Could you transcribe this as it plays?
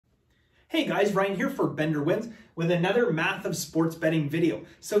Hey guys, Ryan here for Bender Wins with another Math of Sports Betting video.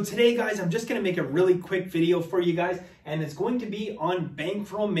 So today guys, I'm just going to make a really quick video for you guys, and it's going to be on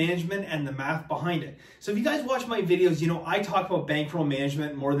bankroll management and the math behind it. So if you guys watch my videos, you know I talk about bankroll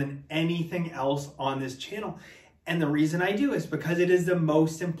management more than anything else on this channel. And the reason I do is because it is the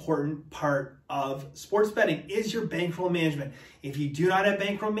most important part of sports betting is your bankroll management. If you do not have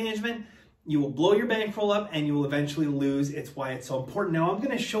bankroll management, you will blow your bankroll up and you will eventually lose. It's why it's so important. Now I'm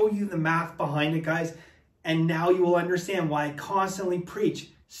going to show you the math behind it, guys, and now you will understand why I constantly preach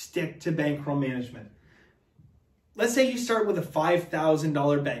stick to bankroll management. Let's say you start with a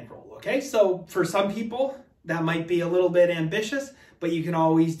 $5,000 bankroll, okay? So for some people, that might be a little bit ambitious, but you can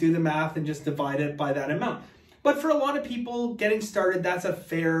always do the math and just divide it by that amount. But for a lot of people getting started, that's a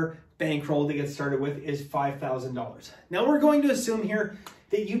fair bankroll to get started with is $5,000. Now we're going to assume here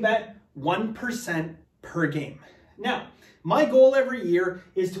that you bet 1% per game. Now, my goal every year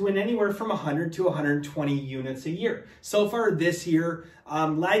is to win anywhere from 100 to 120 units a year. So far this year,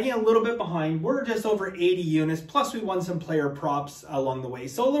 lagging a little bit behind, we're just over 80 units, plus we won some player props along the way.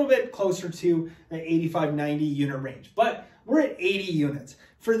 So a little bit closer to the 85, 90 unit range, but we're at 80 units.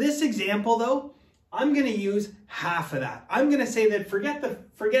 For this example though, I'm gonna use half of that. I'm gonna say that forget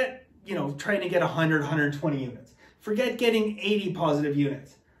you know, trying to get 100, 120 units. Forget getting 80 positive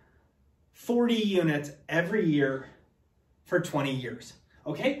units. 40 units every year for 20 years.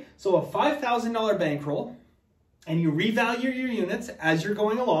 Okay, so a $5,000 bankroll, and you revalue your units as you're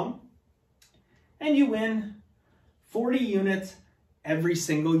going along, and you win 40 units every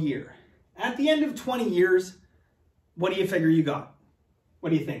single year. At the end of 20 years, what do you figure you got? What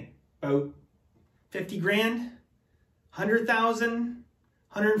do you think? About 50 grand? 100,000?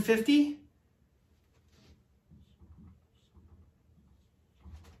 150?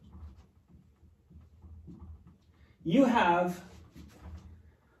 You have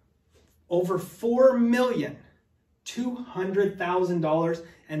over $4,200,000,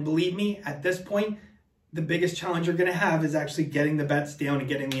 and believe me, at this point, the biggest challenge you're going to have is actually getting the bets down and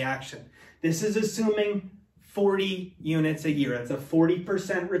getting the action. This is assuming 40 units a year. That's a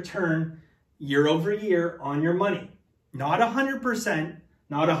 40% return year over year on your money. Not 100%,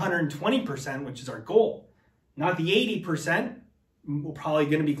 not 120%, which is our goal. Not the 80%. We're probably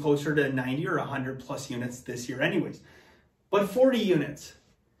going to be closer to 90 or 100 plus units this year anyways. But 40 units.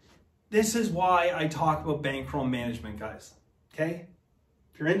 This is why I talk about bankroll management, guys. Okay?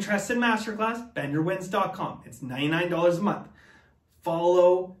 If you're interested in Masterclass, benderwins.com. It's $99 a month.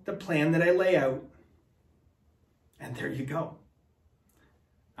 Follow the plan that I lay out. And there you go.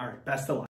 All right, best of luck.